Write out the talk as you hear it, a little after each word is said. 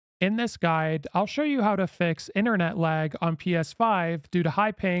In this guide, I'll show you how to fix internet lag on PS5 due to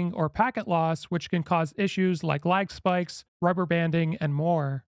high ping or packet loss, which can cause issues like lag spikes, rubber banding, and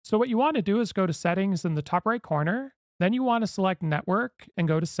more. So what you want to do is go to Settings in the top right corner, then you want to select Network and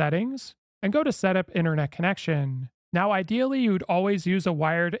go to Settings, and go to Setup Internet Connection. Now ideally you'd always use a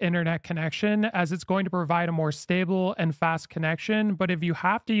wired internet connection as it's going to provide a more stable and fast connection, but if you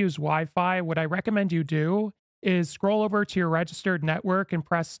have to use Wi-Fi, what I recommend you do is scroll over to your registered network and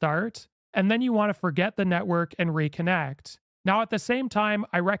press start, and then you want to forget the network and reconnect. Now, at the same time,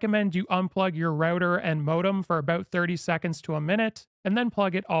 I recommend you unplug your router and modem for about 30 seconds to a minute, and then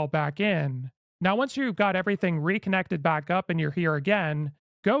plug it all back in. Now, once you've got everything reconnected back up and you're here again,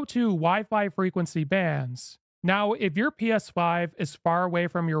 go to Wi-Fi frequency bands. Now, if your PS5 is far away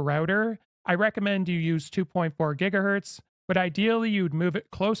from your router, I recommend you use 2.4 gigahertz, but ideally you'd move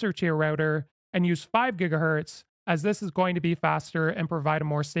it closer to your router and use 5 gigahertz, as this is going to be faster and provide a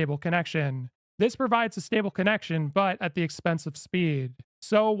more stable connection. This provides a stable connection, but at the expense of speed.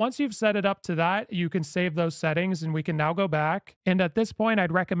 So once you've set it up to that, you can save those settings and we can now go back. And at this point,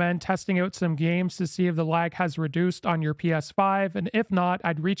 I'd recommend testing out some games to see if the lag has reduced on your PS5, and if not,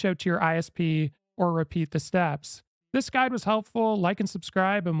 I'd reach out to your ISP or repeat the steps. This guide was helpful. Like and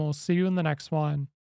subscribe, and we'll see you in the next one.